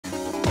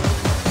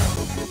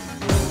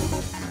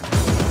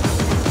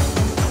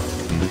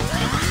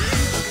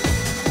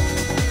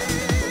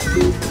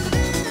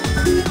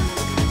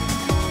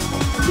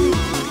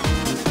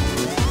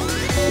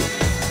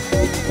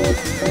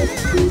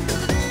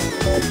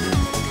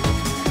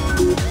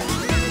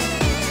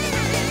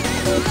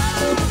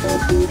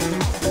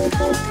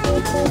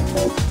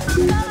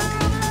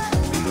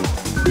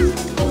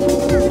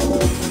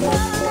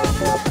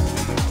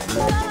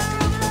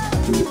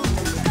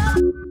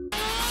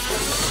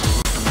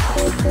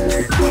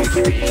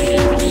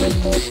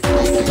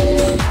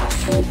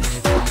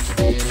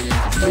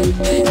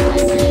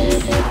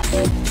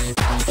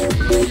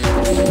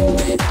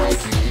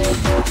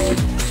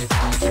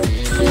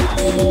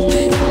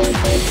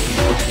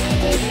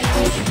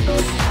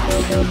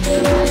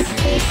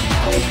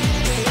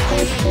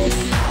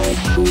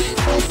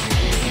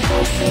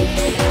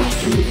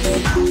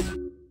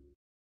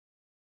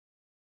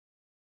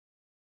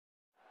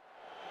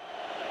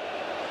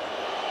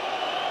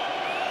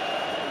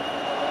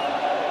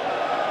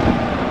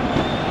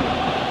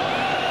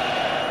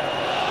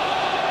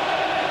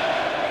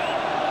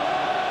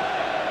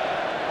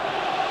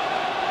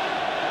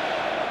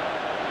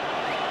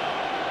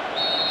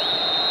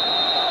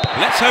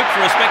Let's hope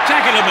for a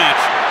spectacular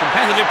match,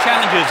 competitive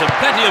challenges and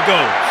plenty of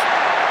goals.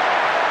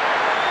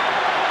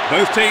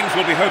 Both teams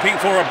will be hoping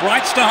for a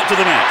bright start to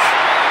the match.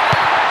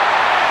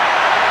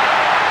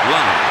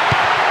 Lam.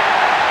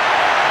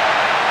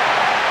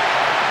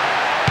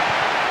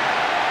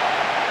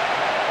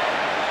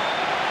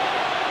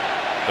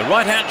 The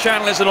right-hand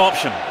channel is an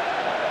option.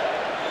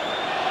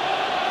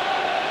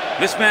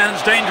 This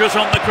man's dangerous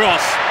on the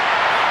cross.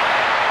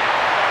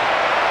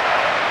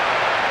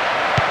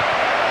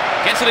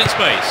 Gets it in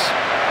space.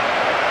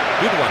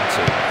 Good one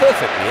too.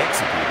 Perfectly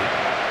executed.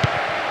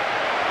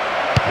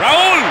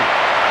 Raul!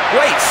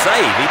 Great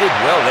save. He did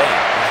well there.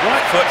 His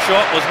right foot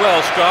shot was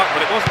well struck,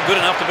 but it wasn't good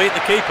enough to beat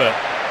the keeper.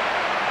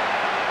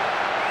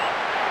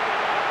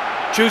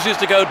 Chooses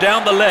to go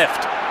down the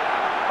left.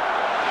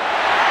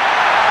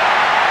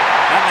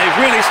 And they've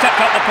really stepped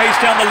up the pace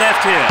down the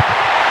left here.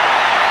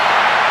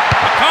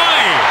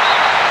 Mackay!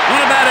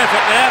 Not a bad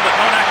effort there, but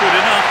not accurate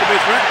enough to be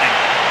threatening.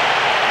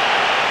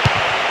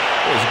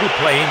 Well, it was a good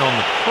play in on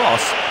the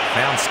cross.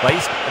 Found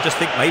space. I just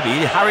think maybe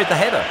he hurried the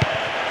header.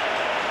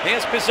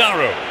 Here's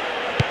Pizarro.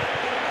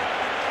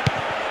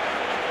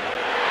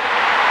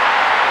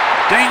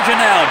 Danger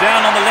now,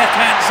 down on the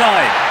left-hand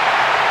side.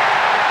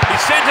 He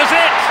centres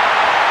it!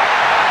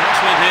 Cross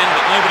went in,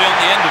 but nobody on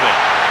the end of it.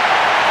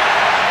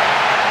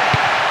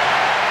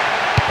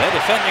 They're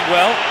defending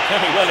well,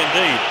 very well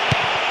indeed.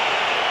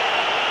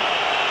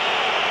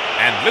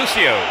 And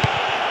Lucio.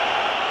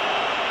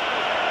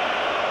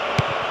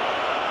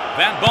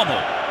 Van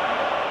Bommel.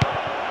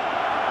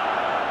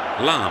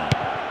 Lam.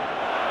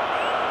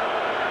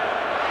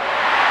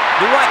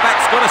 The right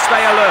back's got to stay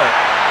alert.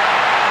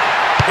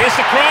 Here's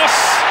the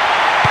cross.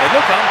 They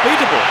look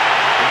unbeatable.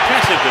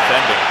 Impressive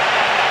defending.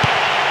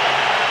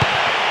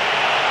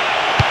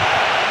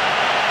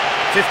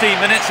 15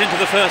 minutes into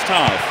the first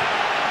half.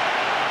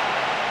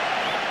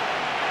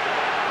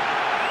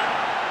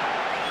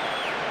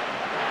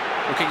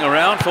 Looking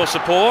around for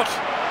support.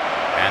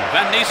 And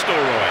Van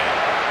Nistelrooy.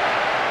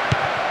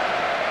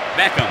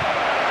 Beckham.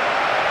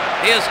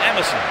 Here's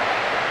Emerson.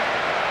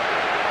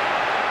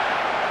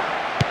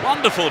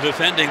 Wonderful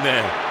defending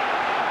there.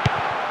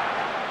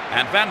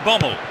 And Van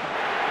Bommel.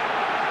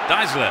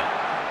 Deisler.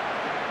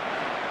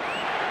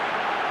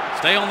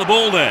 Stay on the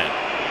ball there.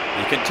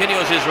 He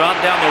continues his run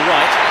down the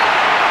right.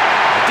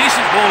 A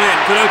decent ball in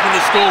could open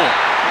the score.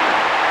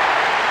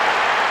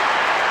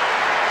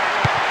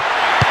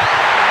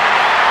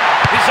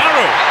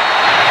 Pizarro.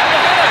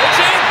 It's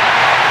in.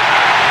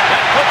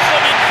 That puts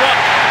them in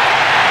front.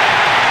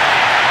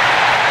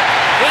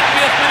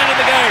 20th minute of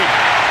the game.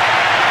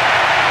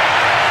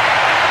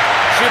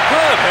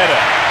 Superb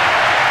header.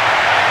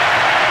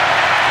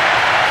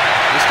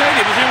 The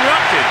stadium has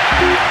erupted.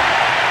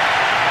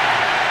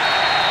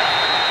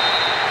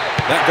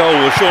 That goal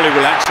will surely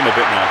relax them a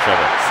bit now,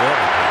 Trevor.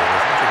 Certainly, Peter.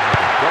 There's nothing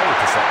like a goal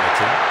to set the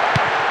team.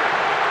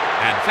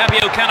 And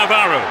Fabio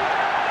Cannavaro.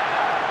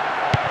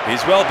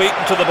 He's well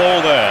beaten to the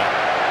ball there.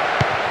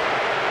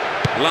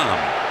 Lam.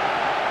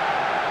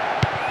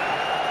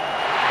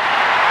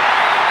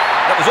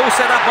 That was all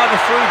set up by the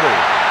through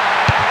ball.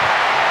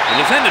 The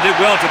defender did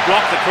well to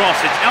block the cross.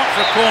 It's out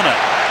for a corner.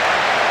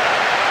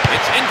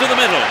 It's into the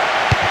middle.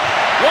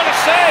 What a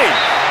save!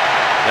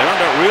 They're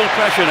under real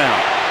pressure now.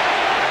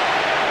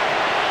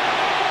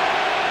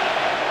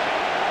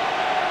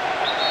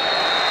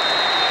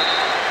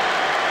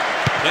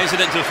 Plays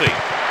it into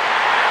feet.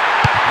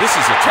 This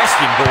is a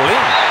testing ball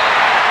in.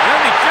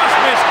 Only just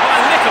missed by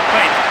a lick of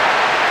paint.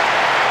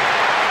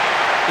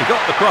 He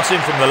got the cross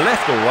in from the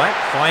left all right,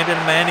 finding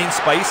a man in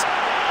space,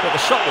 but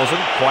the shot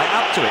wasn't quite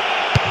up to it.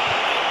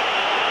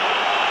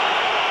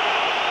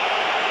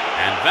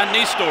 And Van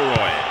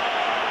Nistelrooy.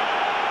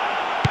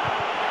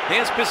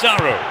 Here's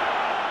Pizarro.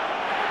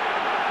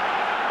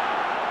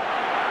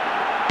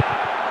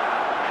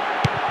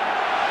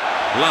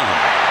 Lam.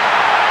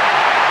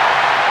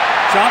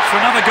 Chance for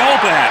another goal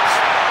perhaps.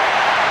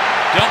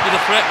 Dealt with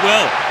the threat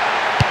well.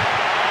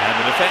 And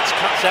the defence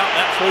cuts out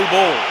that through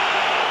ball.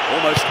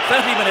 Almost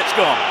 30 minutes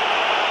gone.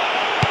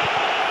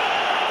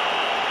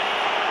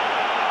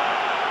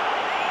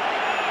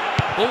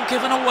 Ball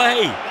given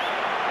away.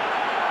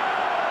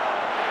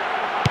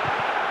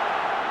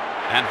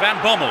 And Van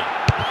Bommel.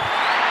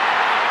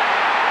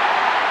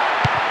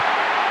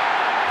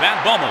 Van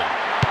Bommel.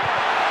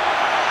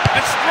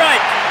 A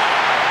strike!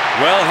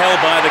 Well held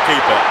by the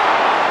keeper.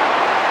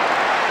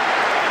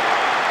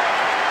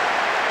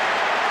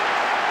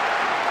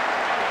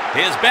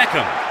 Here's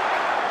Beckham.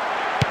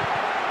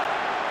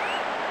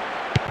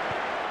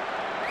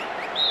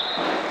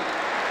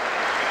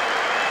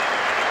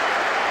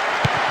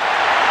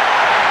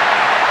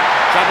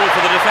 Trouble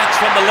for the defence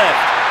from the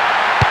left.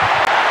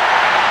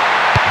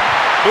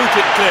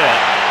 Booted clear.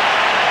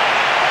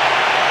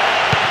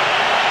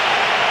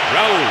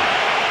 Raul.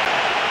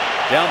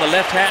 Down the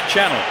left-hand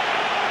channel.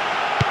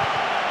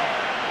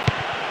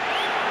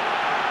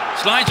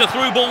 Slides a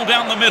through ball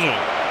down the middle.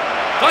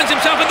 Finds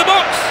himself in the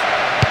box.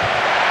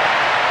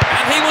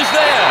 And he was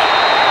there.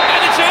 And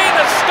it's in,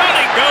 a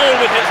stunning goal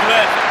with his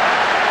left.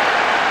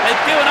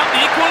 They've given up the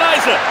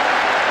equaliser.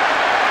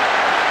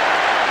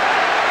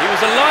 He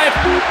was alive.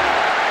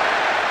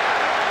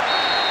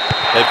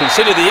 They've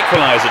considered the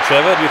equaliser,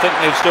 Trevor. Do you think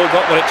they've still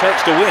got what it takes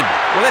to win?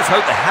 Well, let's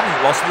hope they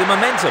haven't lost the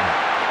momentum.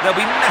 They'll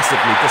be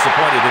massively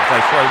disappointed if they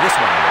throw this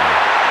one away.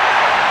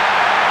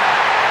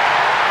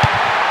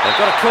 They've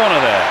got a corner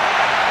there.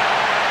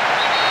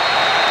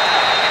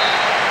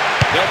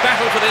 They'll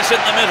battle for this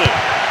in the middle.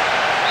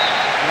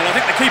 Well, I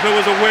think the keeper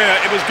was aware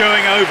it was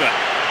going over.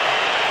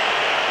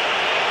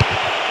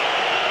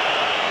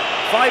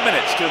 5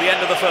 minutes to the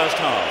end of the first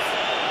half.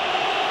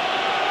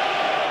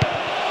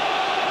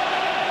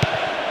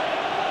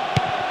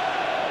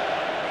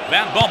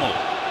 Van Bommel.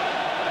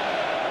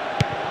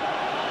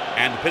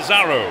 And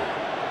Pizarro.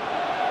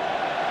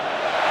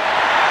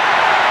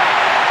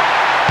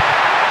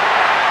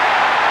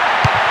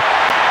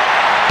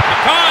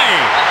 Mackay!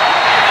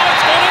 Oh,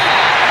 it's got him!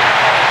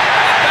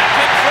 Back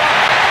in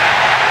front.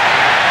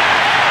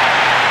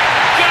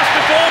 Just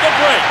before the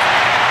break.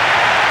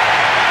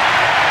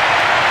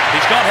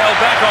 He's got held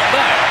back on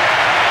that.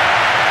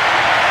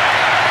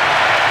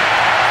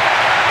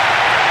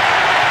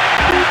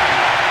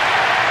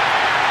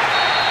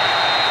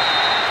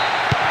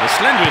 The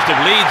slenderest of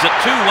leads at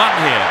 2-1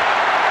 here.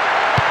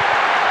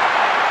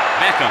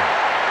 Beckham.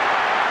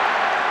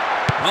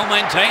 Well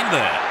maintained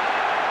there.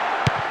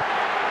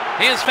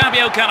 Here's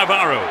Fabio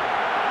Cannavaro.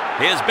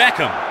 Here's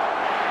Beckham.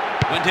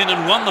 Went in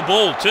and won the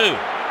ball too.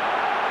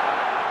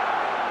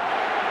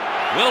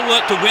 Well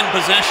worked to win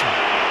possession.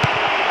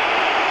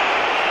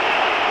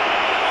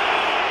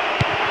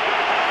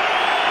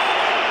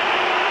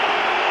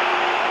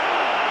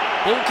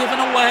 Ball given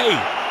away.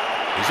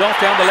 He's off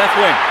down the left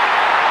wing.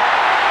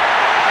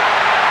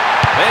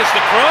 There's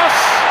the cross.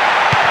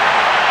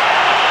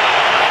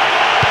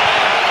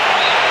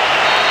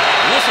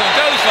 The whistle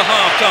goes for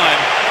half-time,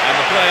 and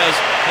the players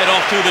head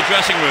off to the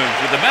dressing rooms,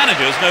 with the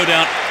managers, no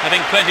doubt,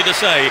 having plenty to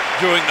say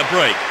during the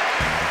break.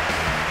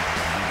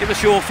 Give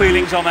us your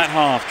feelings on that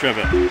half,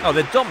 Trevor. Oh,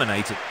 they're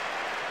dominated.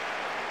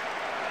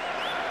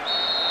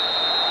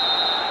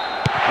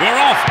 We're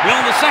off.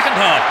 Will the second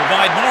half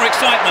provide more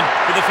excitement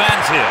for the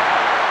fans here?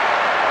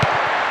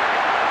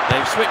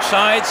 They've switched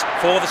sides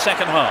for the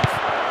second half.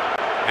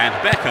 And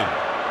Beckham.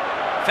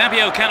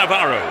 Fabio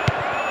Cannavaro.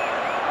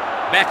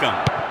 Beckham.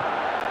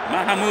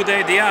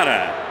 Mahmoude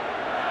Diarra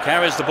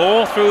carries the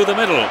ball through the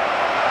middle.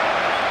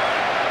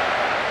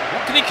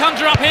 What can he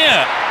conjure up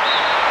here?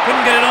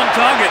 Couldn't get it on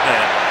target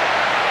there.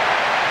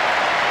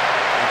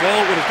 The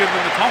goal would have given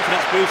them the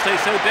confidence boost they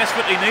so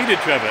desperately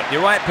needed, Trevor.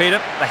 You're right, Peter.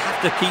 They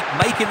have to keep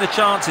making the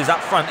chances up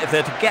front if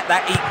they're to get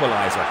that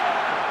equaliser.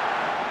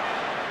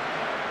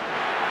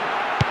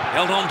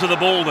 Held on to the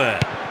ball there.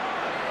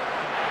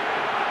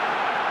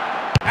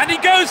 And he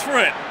goes for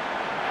it.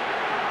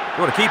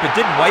 Well, the keeper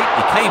didn't wait.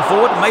 He came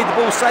forward and made the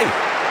ball safe.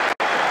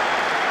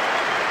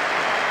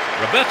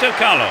 Roberto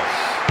Carlos.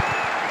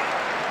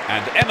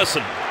 And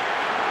Emerson.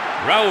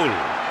 Raul.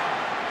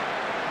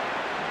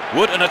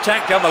 Would an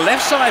attack down the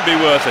left side be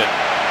worth it?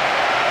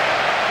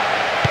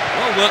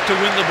 Well worked to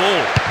win the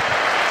ball.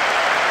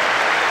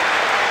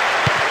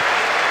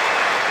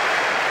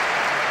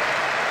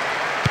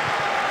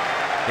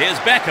 Here's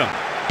Beckham.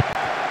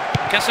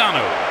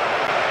 Cassano.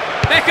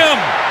 Beckham!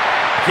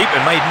 The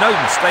keeper made no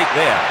mistake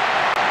there.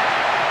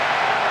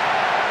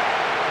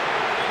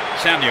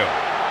 Sanyo.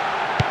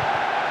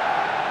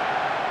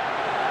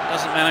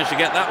 Doesn't manage to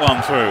get that one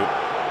through.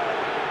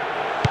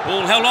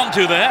 Ball held on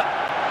to there.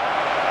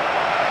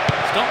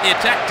 Stop the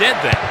attack dead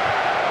then.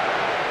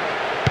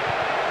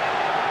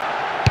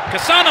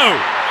 Cassano!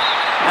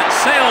 That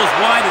sails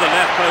wide of the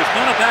left post.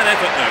 Not a bad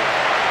effort though.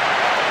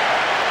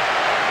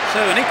 So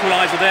an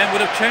equaliser then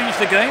would have changed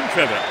the game,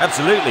 Trevor.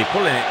 Absolutely.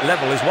 Pulling it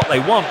level is what they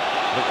want.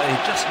 But they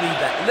just need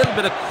that little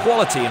bit of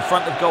quality in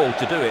front of goal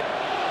to do it.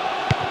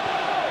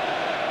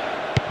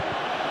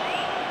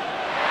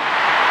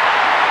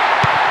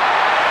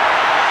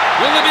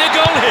 Will there be a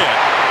goal here?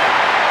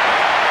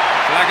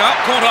 Flag up,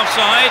 caught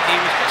offside. He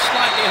was just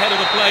slightly ahead of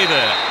the play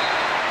there.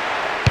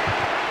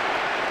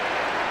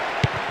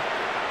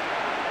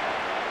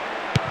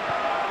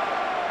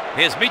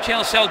 Here's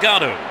Michel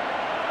Salgado.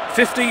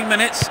 15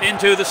 minutes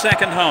into the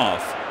second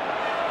half.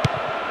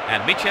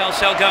 And Michel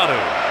Salgado.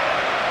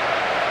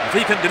 If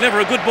he can deliver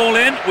a good ball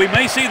in, we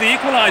may see the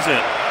equaliser.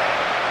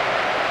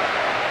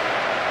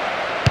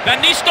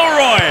 Van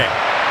Nistelrooy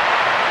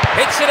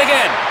hits it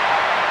again.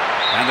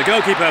 And the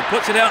goalkeeper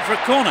puts it out for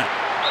a corner.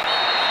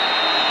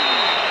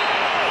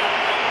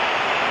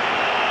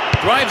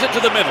 Drives it to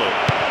the middle.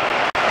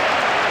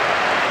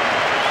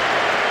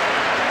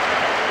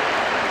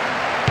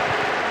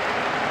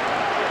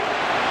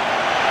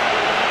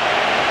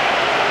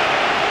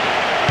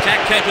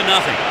 Attack came to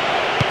nothing.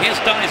 Here's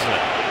Deisler.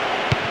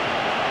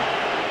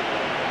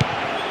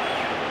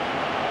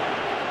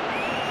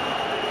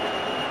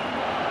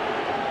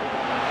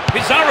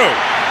 Pizarro.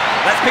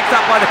 That's picked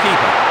up by the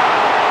keeper.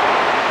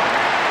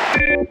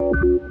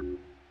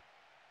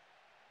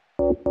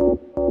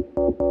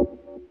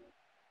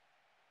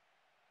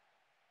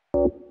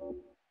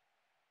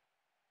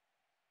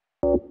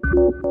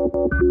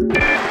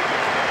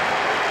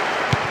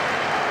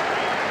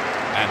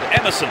 And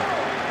Emerson.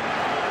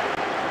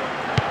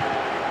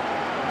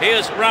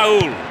 Here's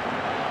Raul.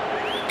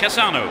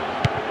 Cassano.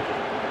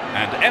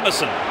 And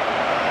Emerson.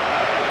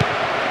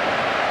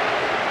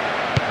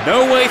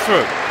 No way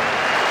through.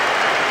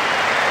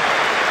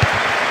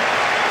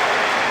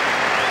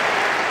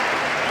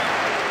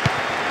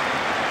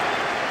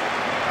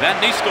 Van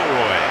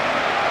Nistelrooy.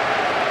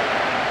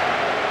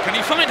 Can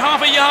he find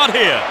half a yard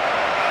here?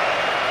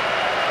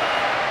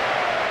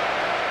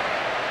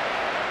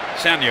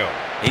 Sanyo.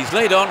 He's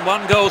laid on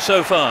 1 goal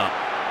so far.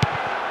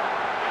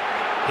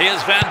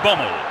 Here's Van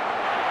Bommel.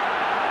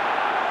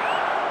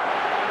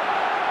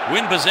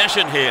 Win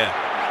possession here.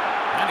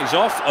 And he's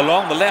off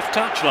along the left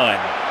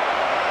touchline.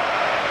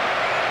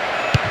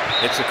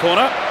 It's a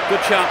corner.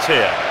 Good chance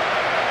here.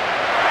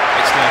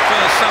 It's their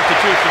first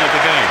substitution of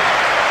the game.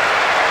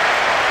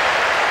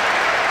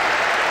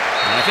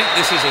 And I think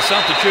this is a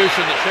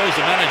substitution that shows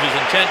the manager's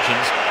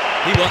intentions.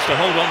 He wants to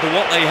hold on to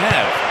what they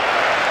have.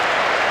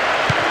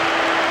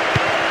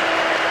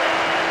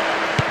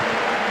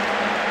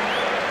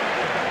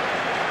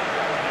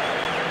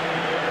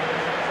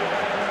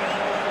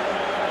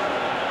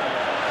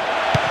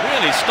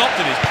 Really stopped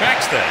in his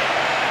tracks there.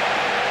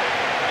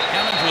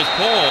 Callum was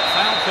poor,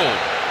 foul call.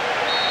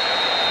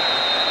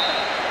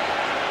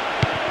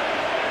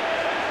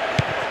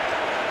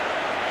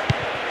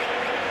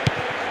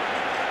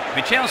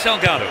 Michel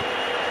Salgado.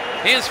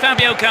 Here's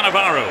Fabio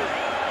Cannavaro.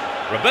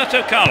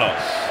 Roberto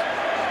Carlos.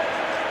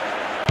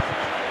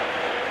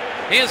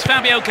 Here's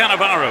Fabio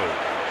Cannavaro.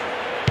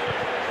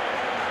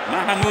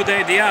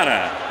 Mahamoude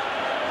Diarra.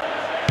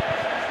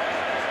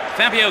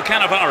 Fabio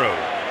Cannavaro.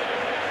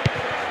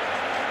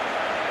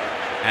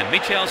 And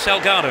Michel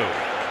Salgado.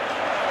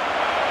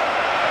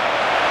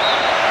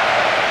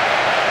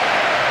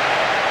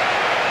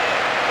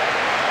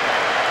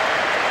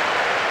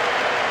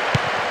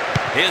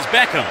 Here's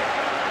Beckham.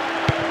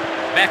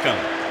 Beckham.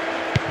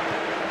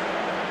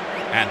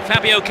 And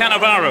Fabio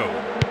Cannavaro.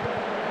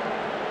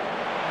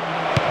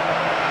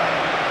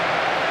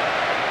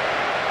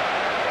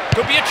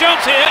 Could be a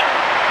chance here.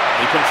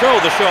 He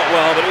controlled the shot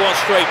well, but it was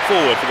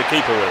straightforward for the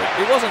keeper, really.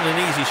 It wasn't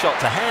an easy shot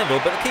to handle,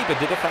 but the keeper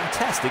did a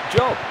fantastic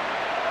job.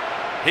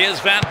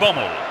 Here's Van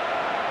Bommel.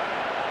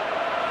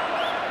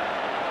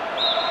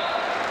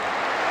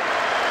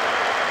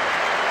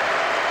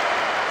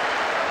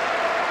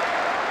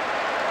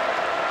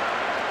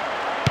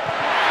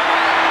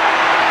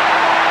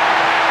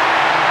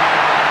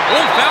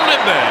 Oh, found it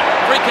there.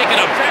 Free kick in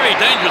a very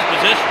dangerous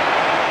position.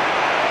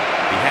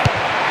 He had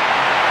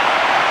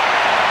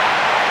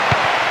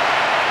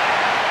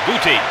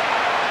Guti.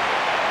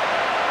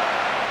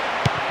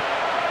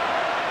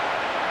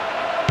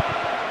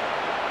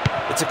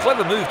 It's a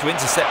clever move to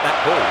intercept that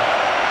ball.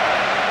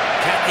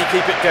 Can he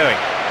keep it going?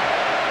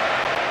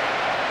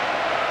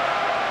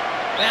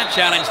 Bad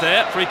challenge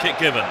there. Free kick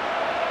given.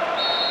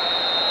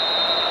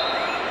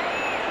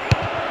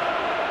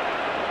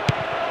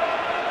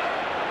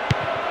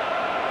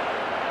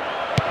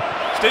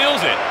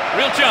 Steals it.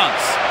 Real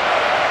chance.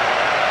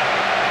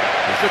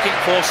 He's looking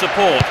for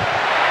support.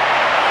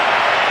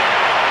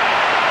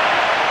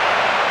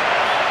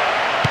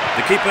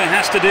 The keeper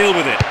has to deal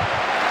with it.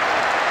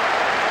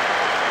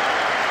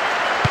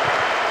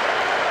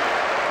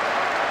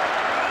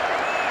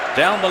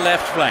 Down the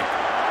left flank.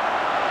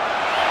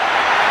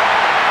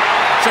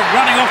 So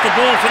running off the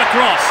ball for the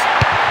cross.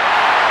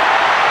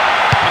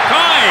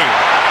 Mackay!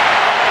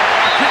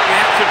 Quick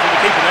reaction from the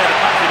keeper there to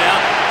punch it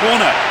out.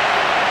 Corner.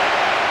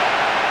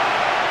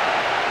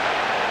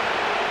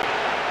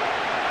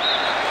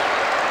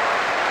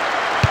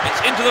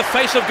 It's into the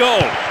face of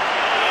goal.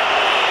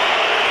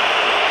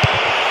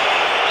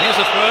 Here's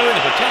a throw in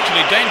a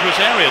potentially dangerous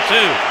area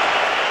too.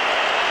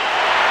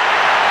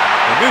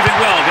 They're moving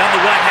well down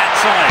the right-hand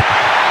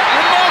side.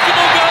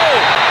 Remarkable goal!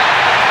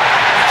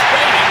 It's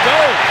raining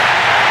goals.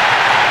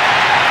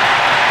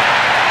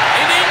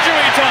 In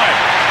injury time.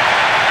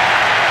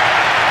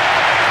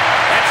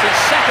 That's his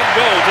second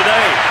goal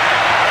today.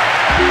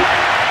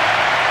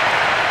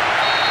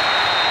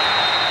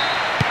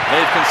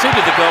 They've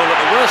conceded the goal at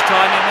the worst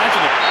time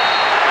imaginable.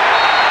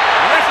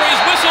 The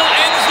referee's whistle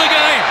ends the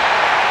game.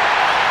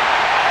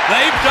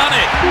 They've done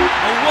it.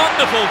 A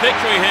wonderful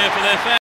victory here for their fans.